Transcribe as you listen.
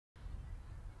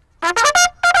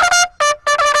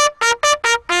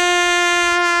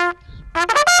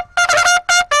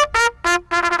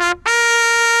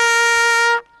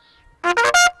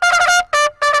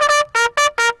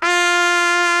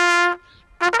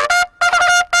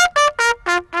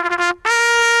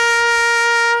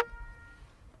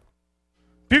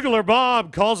Trailer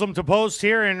Bob calls them to post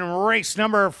here in race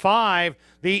number 5,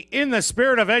 the In the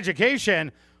Spirit of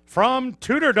Education from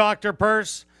Tutor Doctor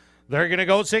Purse. They're going to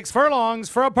go 6 furlongs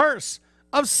for a purse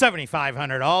of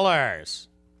 $7,500.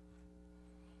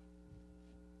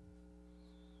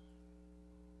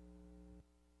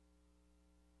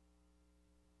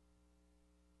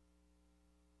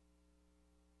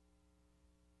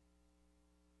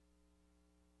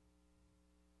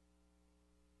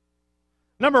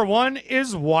 Number 1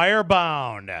 is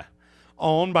Wirebound,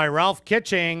 owned by Ralph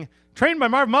Kitching, trained by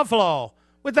Marv Muffalo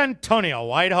with Antonio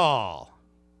Whitehall.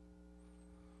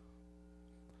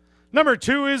 Number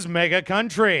 2 is Mega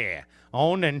Country,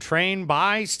 owned and trained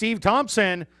by Steve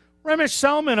Thompson, Remish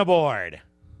Selman aboard.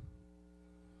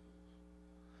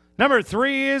 Number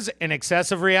 3 is In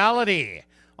Excessive Reality,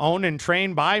 owned and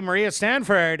trained by Maria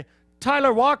Stanford.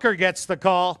 Tyler Walker gets the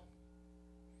call.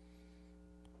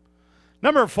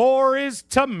 Number 4 is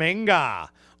Taminga,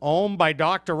 owned by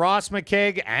Dr. Ross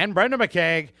McKeag and Brenda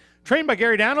McKeag, trained by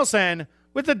Gary Danielson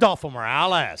with Adolfo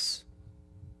Morales.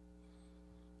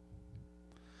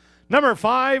 Number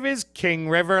 5 is King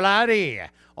River Laddie,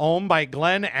 owned by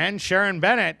Glenn and Sharon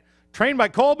Bennett, trained by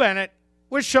Cole Bennett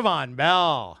with Siobhan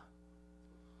Bell.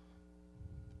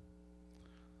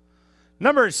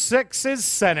 Number 6 is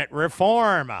Senate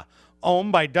Reform,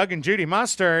 owned by Doug and Judy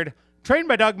Mustard, trained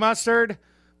by Doug Mustard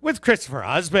with Christopher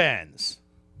Husbands.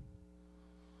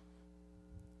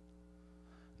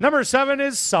 Number 7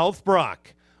 is Southbrook,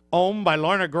 owned by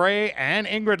Lorna Gray and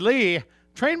Ingrid Lee,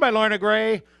 trained by Lorna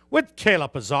Gray with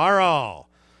Kayla Pizarro.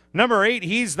 Number 8,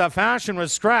 He's the Fashion,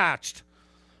 was scratched.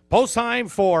 Post time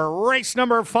for race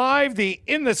number 5, the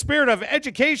In the Spirit of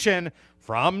Education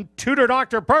from Tutor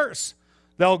Doctor Purse.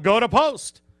 They'll go to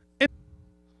post.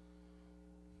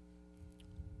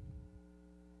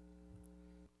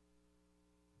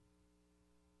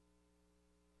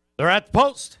 They're at the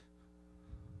post.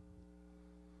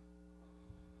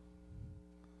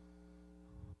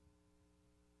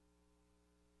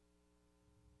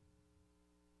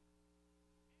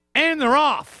 And they're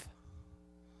off.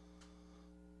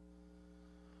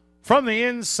 From the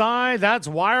inside, that's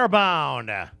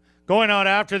Wirebound. Going out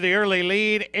after the early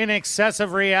lead, In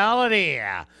Excessive Reality.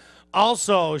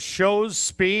 Also shows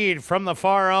speed from the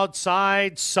far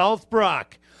outside,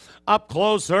 Southbrook. Up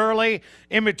close early,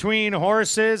 in between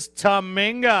horses,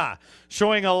 Taminga.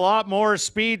 Showing a lot more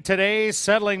speed today,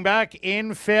 settling back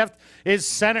in 5th is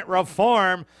Senate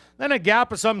Reform. Then a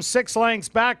gap of some 6 lengths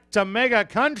back to Mega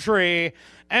Country.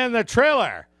 And the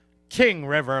trailer, King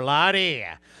River Laddie.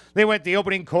 They went the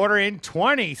opening quarter in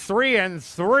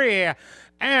 23-3.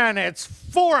 And it's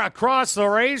 4 across the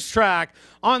racetrack.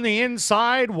 On the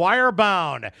inside,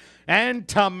 Wirebound. And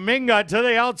Taminga to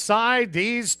the outside.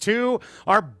 These two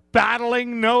are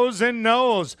battling nose and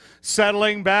nose.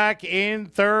 Settling back in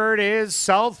 3rd is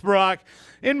Southbrook.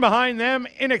 In behind them,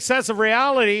 In Excessive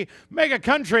Reality. Mega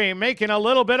Country making a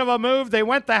little bit of a move. They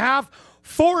went the half,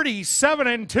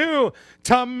 47-2.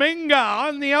 Taminga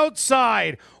on the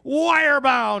outside.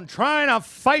 Wirebound trying to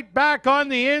fight back on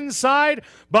the inside,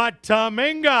 but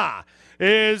Taminga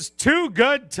is too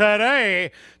good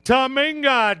today.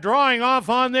 Taminga drawing off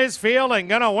on this field and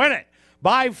gonna win it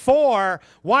by 4.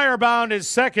 Wirebound is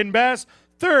second best.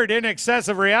 3rd, In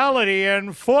Excessive Reality. And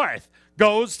 4th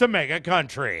goes to Mega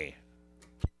Country.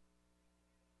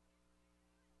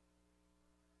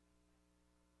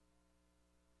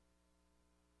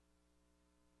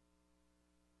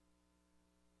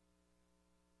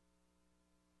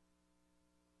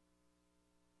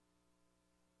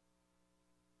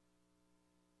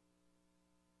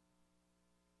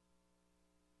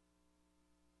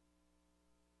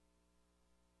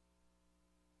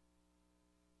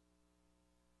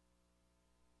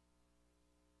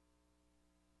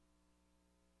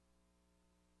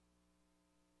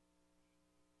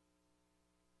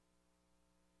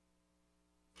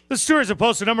 The stewards have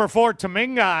posted number 4,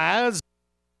 Taminga, as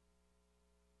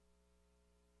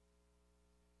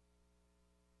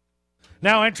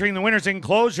now entering the winner's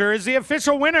enclosure is the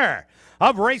official winner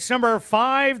of race number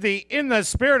 5, the In the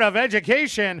Spirit of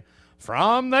Education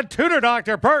from the Tutor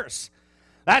Doctor Purse.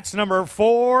 That's number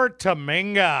 4,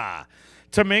 Taminga.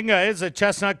 Taminga is a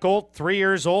chestnut colt, 3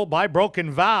 years old, by Broken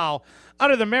Vow,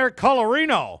 out of the mare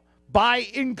Colorino by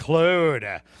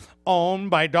Include. Owned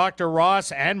by Dr.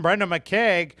 Ross and Brenda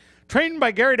McKeag, trained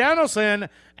by Gary Danielson,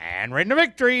 and ridden to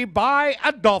victory by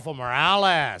Adolfo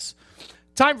Morales.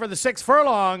 Time for the 6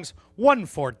 furlongs,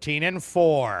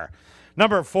 1:14-4.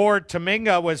 Number 4,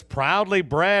 Taminga, was proudly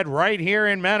bred right here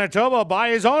in Manitoba by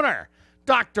his owner,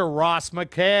 Dr. Ross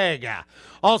McKeag.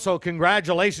 Also,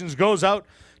 congratulations goes out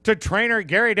to trainer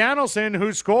Gary Danielson,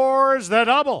 who scores the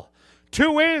double.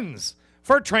 2 wins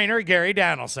for trainer Gary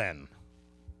Danielson.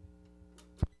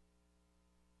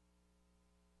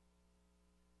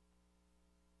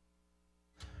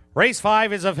 Race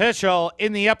 5 is official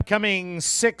in the upcoming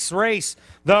 6th race,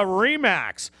 the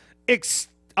Remax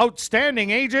Outstanding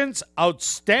Agents,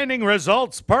 Outstanding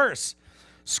Results Purse.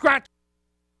 Scratch